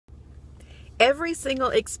Every single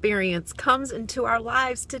experience comes into our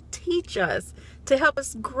lives to teach us, to help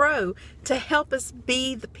us grow, to help us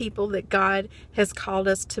be the people that God has called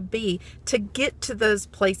us to be, to get to those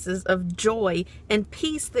places of joy and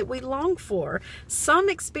peace that we long for. Some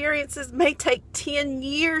experiences may take 10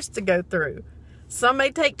 years to go through. Some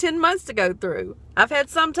may take 10 months to go through. I've had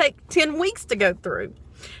some take 10 weeks to go through.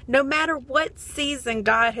 No matter what season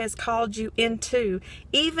God has called you into,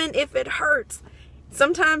 even if it hurts,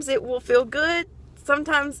 sometimes it will feel good,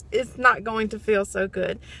 sometimes it's not going to feel so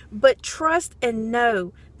good. But trust and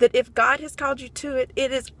know that if God has called you to it,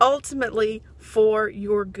 it is ultimately for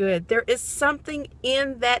your good. There is something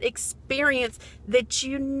in that experience that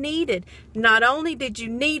you needed. Not only did you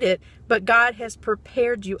need it, but God has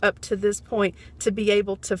prepared you up to this point to be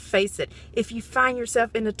able to face it. If you find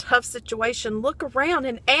yourself in a tough situation, look around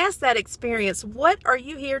and ask that experience, what are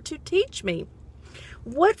you here to teach me?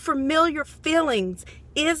 What familiar feelings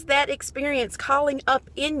is that experience calling up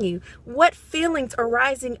in you? What feelings are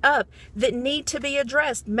rising up that need to be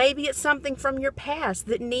addressed? Maybe it's something from your past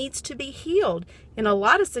that needs to be healed. In a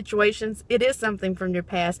lot of situations, it is something from your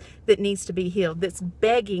past that needs to be healed, that's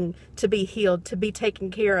begging to be healed, to be taken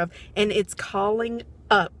care of, and it's calling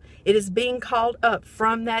up. It is being called up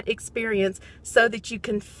from that experience so that you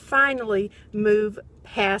can finally move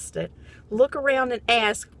past it. Look around and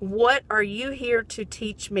ask, what are you here to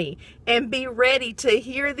teach me? And be ready to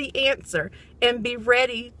hear the answer and be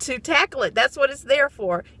ready to tackle it. That's what it's there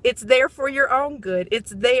for. It's there for your own good.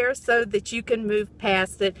 It's there so that you can move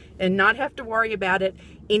past it and not have to worry about it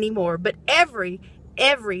anymore. But every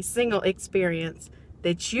single experience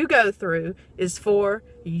that you go through is for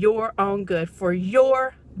your own good, for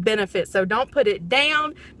your benefit. So don't put it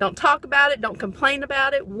down. Don't talk about it. Don't complain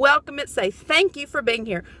about it. Welcome it. Say thank you for being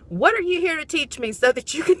here. What are you here to teach me so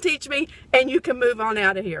that you can teach me and you can move on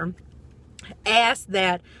out of here? Ask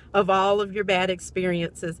that of all of your bad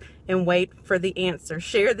experiences and wait for the answer.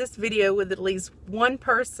 Share this video with at least one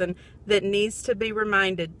person that needs to be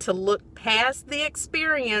reminded to look past the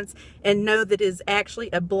experience and know that it is actually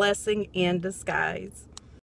a blessing in disguise.